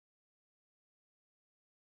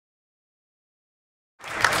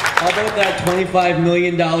How about that $25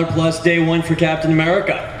 million plus day one for Captain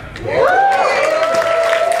America?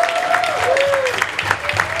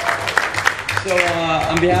 So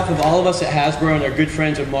on behalf of all of us at Hasbro and our good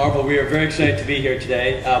friends at Marvel, we are very excited to be here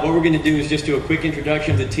today. What we're going to do is just do a quick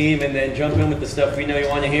introduction of the team and then jump in with the stuff we know you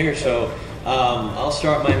want to hear. So I'll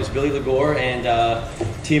start. My name is Billy Legore and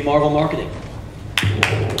Team Marvel Marketing.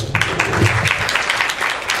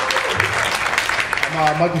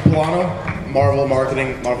 I'm Michael Polano, Marvel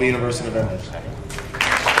Marketing, Marvel Universe and Avengers.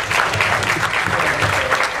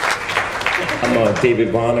 I'm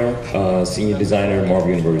David Bonner, Senior Designer, Marvel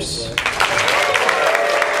Universe.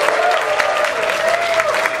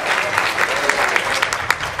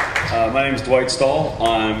 My name is Dwight Stahl.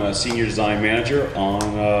 I'm a Senior Design Manager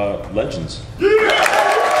on Legends.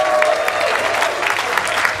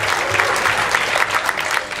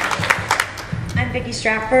 I'm Vicki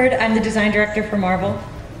Stratford. I'm the Design Director for Marvel.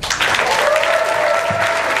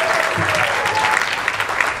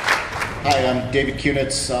 Hi, I'm David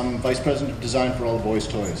Kunitz. I'm Vice President of Design for all the boys'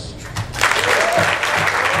 toys.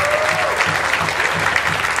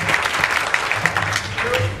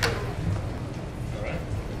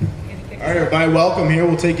 All right, everybody, welcome here.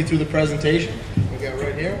 We'll take you through the presentation. We got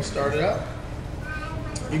right here. We'll start it up.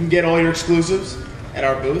 You can get all your exclusives at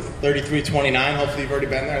our booth, 3329. Hopefully you've already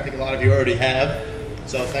been there. I think a lot of you already have.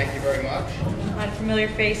 So thank you very much. A lot of familiar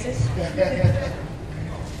faces.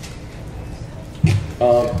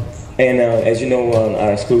 As you know,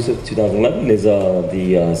 our exclusive 2011 is the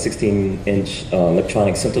 16-inch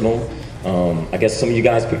electronic Sentinel. I guess some of you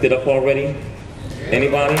guys picked it up already.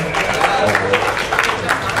 Anybody?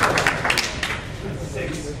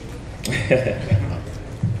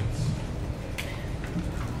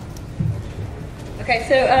 Okay,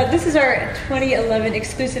 so this is our 2011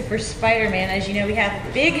 exclusive for Spider-Man. As you know, we have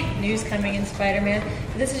big news coming in Spider-Man.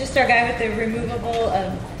 This is just our guy with the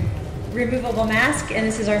removable mask, and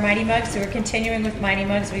this is our Mighty Mugs. So we're continuing with Mighty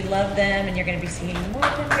Mugs. We love them, and you're going to be seeing more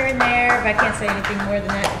of them here and there, but I can't say anything more than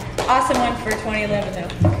that. Awesome one for 2011, though.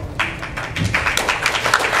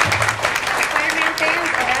 Spider-Man fans,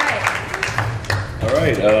 all right. All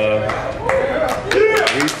right.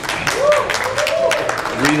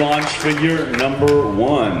 Relaunch figure number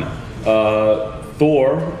 1.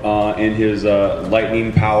 Thor in his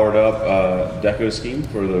lightning powered up deco scheme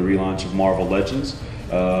for the relaunch of Marvel Legends.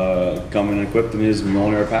 Coming equipped in his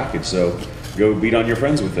Mjolnir package, so go beat on your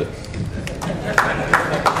friends with it.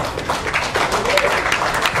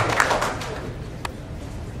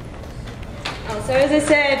 So as I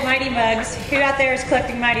said, Mighty Mugs. Who out there is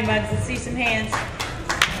collecting Mighty Mugs? Let's see some hands.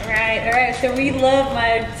 All right. So we love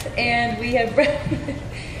mugs, and we have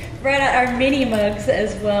brought out our mini mugs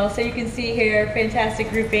as well. So you can see here, fantastic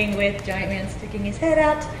grouping with Giant Man sticking his head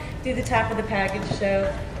out through the top of the package.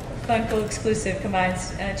 So fun, cool, exclusive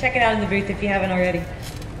combines. Check it out in the booth if you haven't already.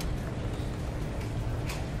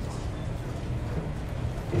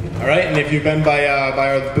 All right, and if you've been by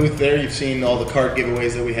our booth there, you've seen all the card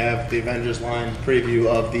giveaways that we have. The Avengers line preview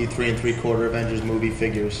of the 3 3/4 Avengers movie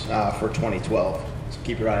figures for 2012. So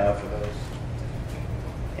keep your eye out for those.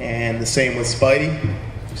 And the same with Spidey.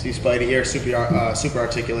 You see Spidey here, super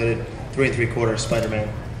articulated 3 3/4 Spider-Man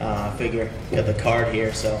figure. Got the card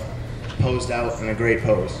here, so posed out in a great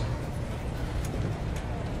pose.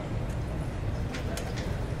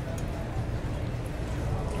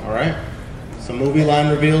 All right. Some movie line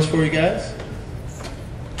reveals for you guys.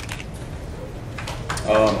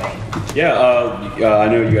 I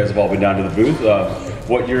know you guys have all been down to the booth.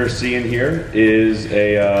 What you're seeing here is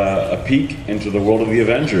a peek into the world of the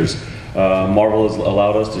Avengers. Marvel has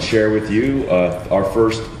allowed us to share with you our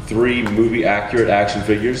first 3 movie-accurate action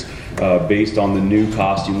figures based on the new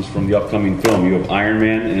costumes from the upcoming film. You have Iron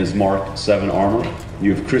Man in his Mark 7 armor.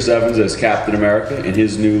 You have Chris Evans as Captain America in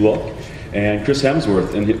his new look. And Chris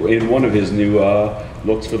Hemsworth in one of his new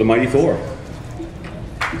looks for the Mighty Thor.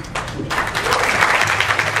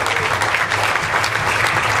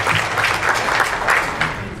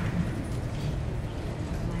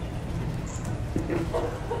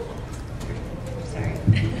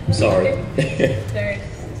 Sorry.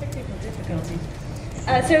 Technical difficulties.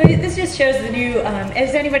 So this just shows the new,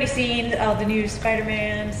 has anybody seen all the new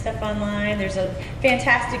Spider-Man stuff online? There's a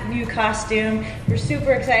fantastic new costume. We're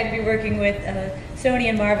super excited to be working with Sony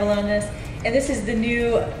and Marvel on this. And this is the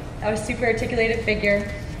new super articulated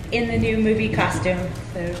figure in the new movie costume.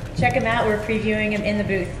 So check him out. We're previewing him in the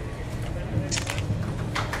booth.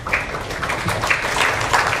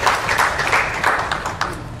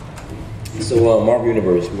 So Marvel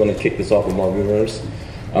Universe, we're going to kick this off with Marvel Universe.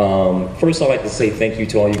 First, I'd like to say thank you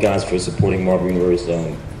to all you guys for supporting Marvel Universe.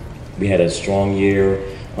 We had a strong year.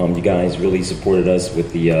 You guys really supported us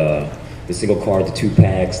with the single card, the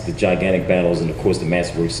 2-packs, the gigantic battles, and of course the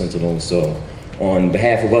Masterworks Sentinel. So on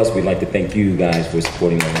behalf of us, we'd like to thank you guys for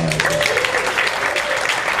supporting the line.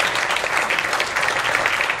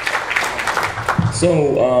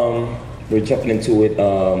 So we're jumping into it.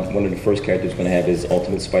 One of the first characters we're going to have is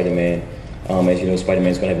Ultimate Spider-Man. As you know,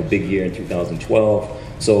 Spider-Man's going to have a big year in 2012.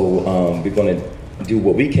 So we're going to do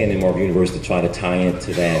what we can in Marvel Universe to try to tie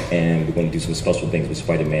into that, and we're going to do some special things with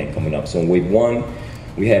Spider-Man coming up. So in wave 1,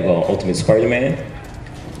 we have Ultimate Spider-Man,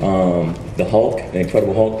 the Hulk, the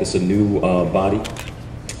Incredible Hulk. That's a new body.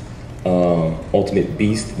 Ultimate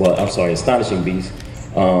Beast, well, I'm sorry, Astonishing Beast,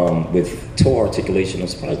 with toe articulation. I'm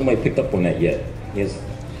surprised nobody picked up on that yet. Yes,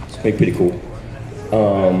 it's going to be pretty cool.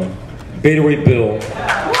 Beta Ray Bill.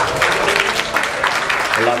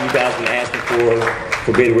 A lot of you guys have been asking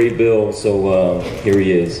for Beta Ray Bill, so here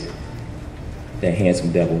he is, that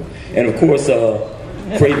handsome devil. And of course,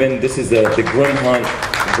 Craven, this is the Grim Hunt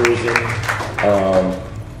version.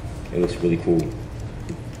 It looks really cool.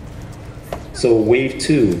 So wave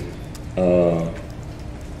 2,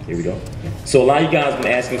 here we go. So a lot of you guys have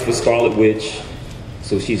been asking for Scarlet Witch,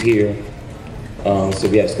 so she's here. So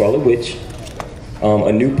we have Scarlet Witch,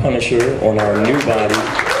 a new Punisher on our new body.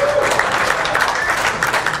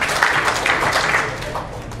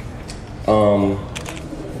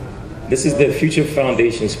 This is the Future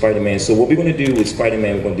Foundation Spider-Man. So what we're going to do with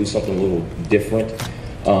Spider-Man, we're going to do something a little different.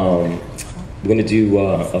 We're going to do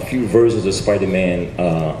a few versions of Spider-Man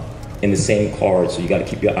in the same card, so you got to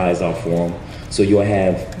keep your eyes out for them. So you'll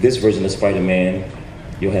have this version of Spider-Man,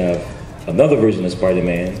 you'll have another version of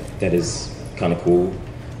Spider-Man that is kind of cool.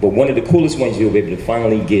 But one of the coolest ones you'll be able to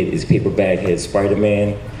finally get is Paper Bag Head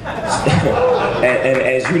Spider-Man. and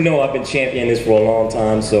as you know, I've been championing this for a long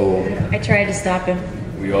time, so... I tried to stop him.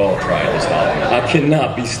 We all tried to stop him. I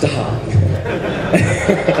cannot be stopped.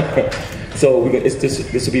 So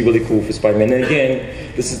this will be really cool for Spider-Man. And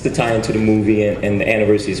again, this is the tie into the movie and the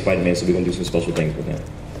anniversary of Spider-Man, so we're going to do some special things with him.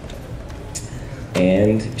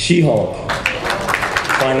 And She-Hulk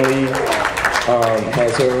finally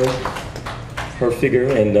has her figure,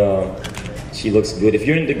 and she looks good. If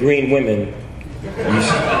you're into green women, you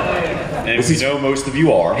should, and we know most of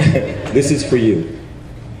you are. This is for you.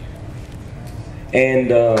 And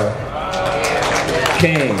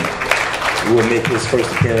Kang will make his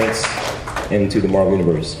first appearance into the Marvel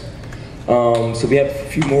Universe. So we have a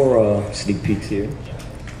few more sneak peeks here.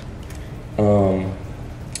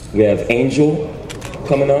 We have Angel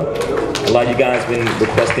coming up. A lot of you guys have been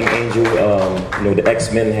requesting Angel. You know, the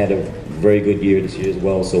X-Men had a very good year this year as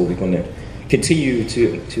well, so we're going to continue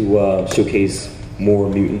to showcase more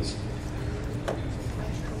mutants.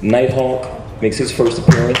 Nighthawk makes his first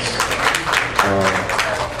appearance.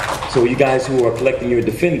 So you guys who are collecting your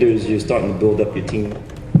Defenders, you're starting to build up your team.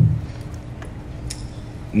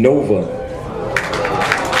 Nova.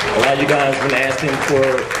 A lot of you guys have been asking for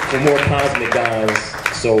more cosmic guys,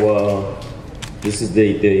 so this is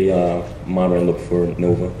the modern look for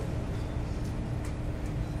Nova.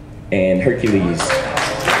 And Hercules.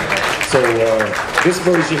 So this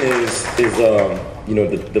version is you know,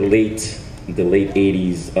 the late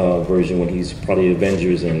 80s version when he's part of the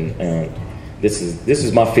Avengers, and this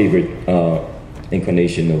is my favorite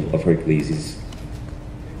incarnation of Hercules. He's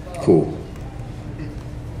cool.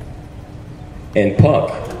 And Puck.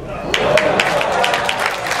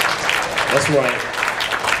 That's right.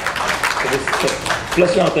 So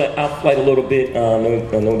flesh out the outflight a little bit.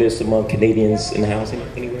 I know there's some Canadians in the house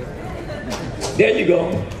anywhere. There you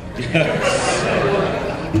go.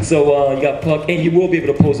 So you got Puck, and you will be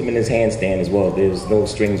able to pose him in his handstand as well. There's no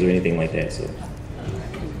strings or anything like that. So,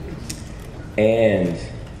 and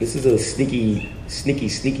this is a sneaky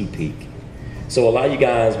peek. So a lot of you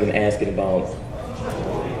guys have been asking about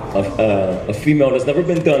a female that's never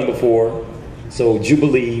been done before. So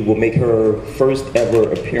Jubilee will make her first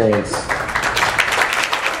ever appearance.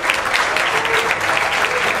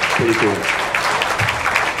 Pretty cool.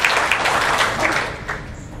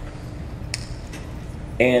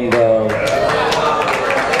 And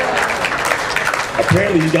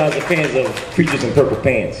apparently you guys are fans of Creatures in Purple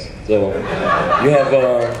Pants. So you have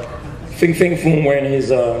Fing Fing Foom wearing his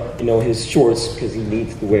you know, his shorts because he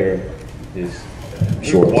needs to wear his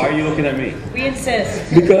shorts. Why are you looking at me? We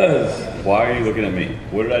insist. Because. Why are you looking at me?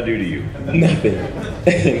 What did I do to you? Nothing.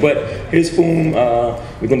 But here's Foom.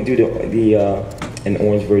 We're gonna do an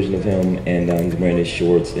orange version of him, and he's wearing his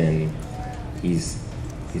shorts, and he's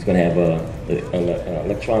gonna have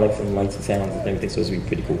electronics and lights and sounds and everything. So it's gonna be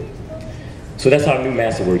pretty cool. So that's our new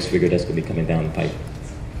Masterworks figure that's gonna be coming down the pipe.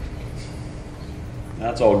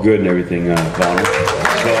 That's all good and everything, Bonner.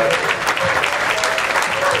 But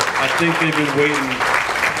think they've been waiting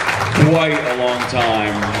quite a long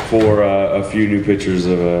time for a few new pictures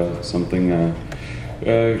of something.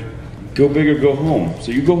 Go big or go home.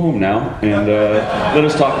 So you go home now and let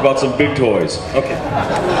us talk about some big toys. Okay.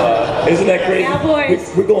 Isn't that great? Yeah,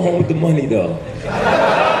 boys. We're going home with the money, though.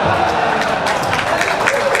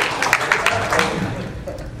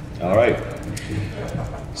 All right.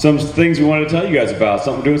 Some things we wanted to tell you guys about.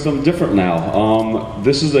 Doing something different now.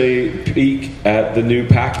 This is a peek at the new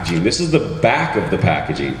packaging. This is the back of the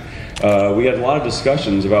packaging. We had a lot of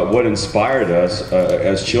discussions about what inspired us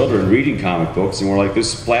as children reading comic books, and we're like, these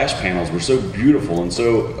splash panels were so beautiful and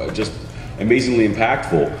so just amazingly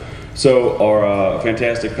impactful. So our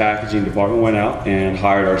fantastic packaging department went out and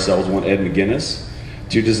hired ourselves one Ed McGuinness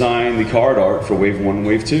to design the card art for Wave 1 and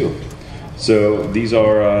Wave 2. So these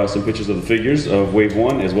are some pictures of the figures of Wave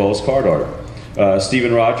 1 as well as card art.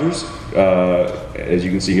 Steven Rogers, as you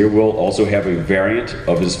can see here, will also have a variant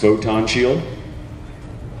of his photon shield.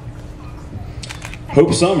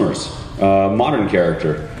 Hope Summers, modern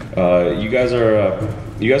character. You guys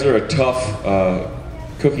are a tough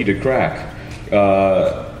cookie to crack.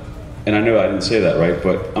 And I know I didn't say that right,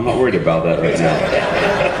 but I'm not worried about that right now.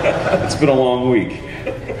 It's been a long week.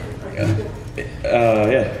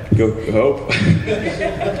 Yeah, go Hope.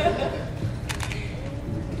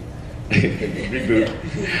 Reboot.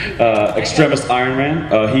 Extremist Iron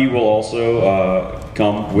Man. He will also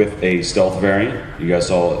come with a stealth variant. You guys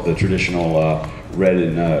saw the traditional red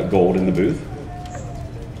and gold in the booth.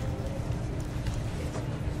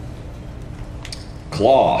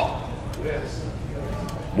 Claw.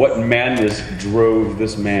 What madness drove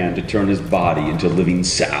this man to turn his body into living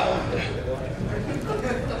sound?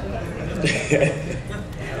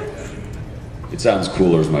 It sounds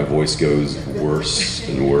cooler as my voice goes worse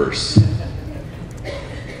and worse.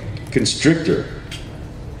 Constrictor.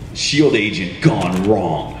 Shield agent gone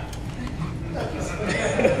wrong.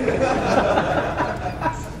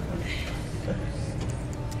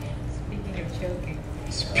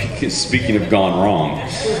 Speaking of gone wrong.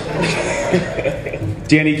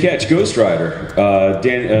 Danny Ketch, Ghost Rider.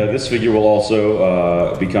 This figure will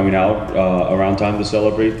also be coming out around time to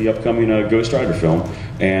celebrate the upcoming Ghost Rider film.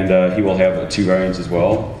 And he will have two variants as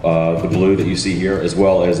well. The blue that you see here, as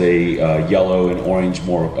well as a yellow and orange,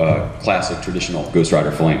 more classic, traditional Ghost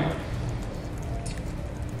Rider flame.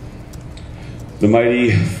 The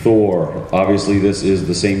Mighty Thor. Obviously, this is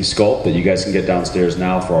the same sculpt that you guys can get downstairs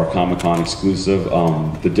now for our Comic-Con exclusive.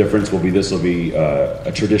 The difference will be this will be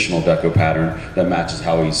a traditional deco pattern that matches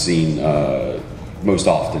how he's seen most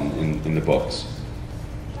often in the books.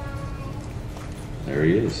 There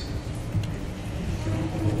he is.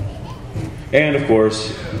 And of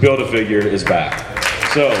course, Build-A-Figure is back.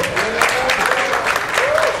 So,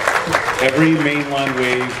 every mainline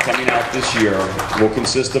wave coming out this year will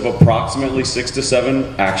consist of approximately 6 to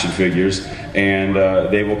 7 action figures, and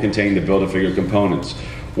they will contain the Build-A-Figure components.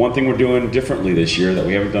 One thing we're doing differently this year that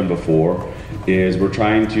we haven't done before is we're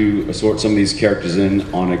trying to assort some of these characters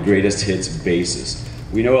in on a greatest hits basis.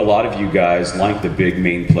 We know a lot of you guys like the big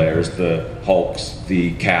main players, the Hulks,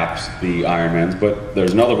 the Caps, the Iron Mans, but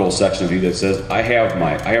there's another whole section of you that says, I have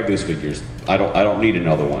those figures. I don't need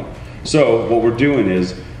another one. So what we're doing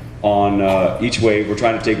is, on each wave, we're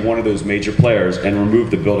trying to take one of those major players and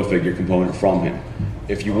remove the Build-A-Figure component from him.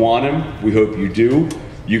 If you want him, we hope you do,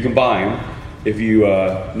 you can buy him. If you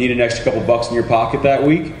need an extra couple bucks in your pocket that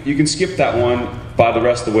week, you can skip that one, buy the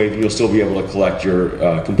rest of the wave, and you'll still be able to collect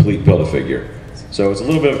your complete Build-A-Figure. So it's a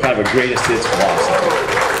little bit of kind of a greatest hits philosophy.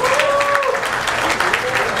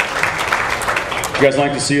 You guys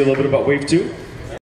like to see a little bit about Wave 2?